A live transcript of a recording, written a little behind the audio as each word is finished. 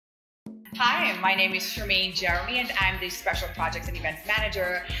Hi, my name is Charmaine Jeremy and I'm the Special Projects and Events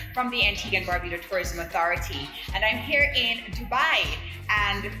Manager from the Antigua and Barbuda Tourism Authority. And I'm here in Dubai,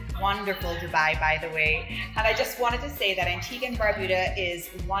 and wonderful Dubai, by the way. And I just wanted to say that Antigua and Barbuda is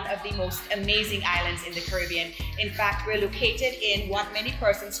one of the most amazing islands in the Caribbean. In fact, we're located in what many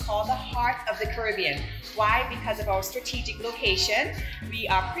persons call the heart of the Caribbean. Why? Because of our strategic location. We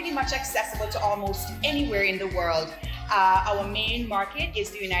are pretty much accessible to almost anywhere in the world. Our main market is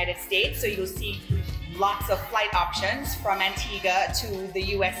the United States, so you'll see lots of flight options from Antigua to the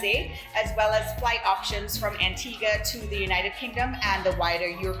USA, as well as flight options from Antigua to the United Kingdom and the wider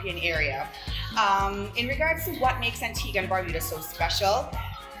European area. In regards to what makes Antigua and Barbuda so special,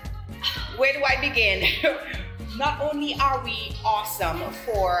 where do I begin? Not only are we awesome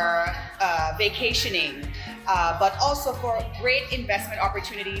for vacationing, but also for great investment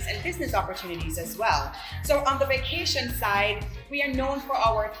opportunities and business opportunities as well. So on the vacation side, we are known for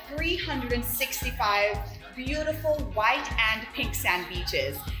our 365 beautiful white and pink sand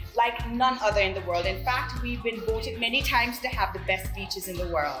beaches, like none other in the world. In fact, we've been voted many times to have the best beaches in the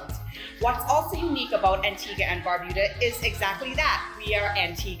world. What's also unique about Antigua and Barbuda is exactly that. We are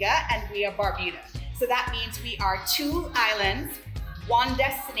Antigua and we are Barbuda. So that means we are two islands, one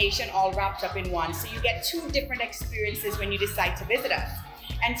destination, all wrapped up in one. So you get two different experiences when you decide to visit us.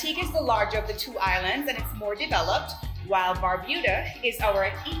 Antigua is the larger of the two islands and it's more developed, while Barbuda is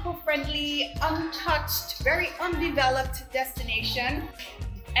our eco-friendly, untouched, very undeveloped destination.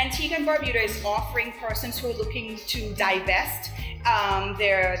 Antigua and Barbuda is offering persons who are looking to divest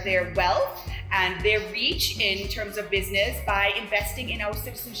their wealth and their reach in terms of business by investing in our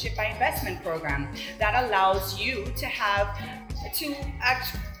Citizenship by Investment program. That allows you to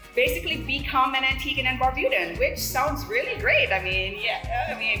basically become an Antiguan and Barbudan, which sounds really great. I mean,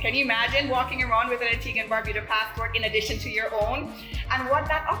 can you imagine walking around with an Antigua and Barbuda passport in addition to your own? And what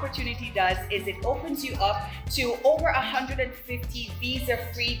that opportunity does is it opens you up to over 150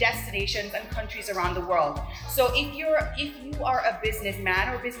 visa-free destinations and countries around the world. So if you are a businessman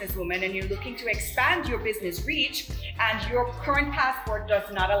or businesswoman and you're looking to expand your business reach and your current passport does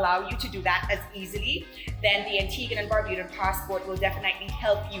not allow you to do that as easily, then the Antiguan and Barbudan passport will definitely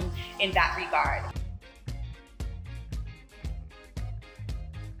help you in that regard.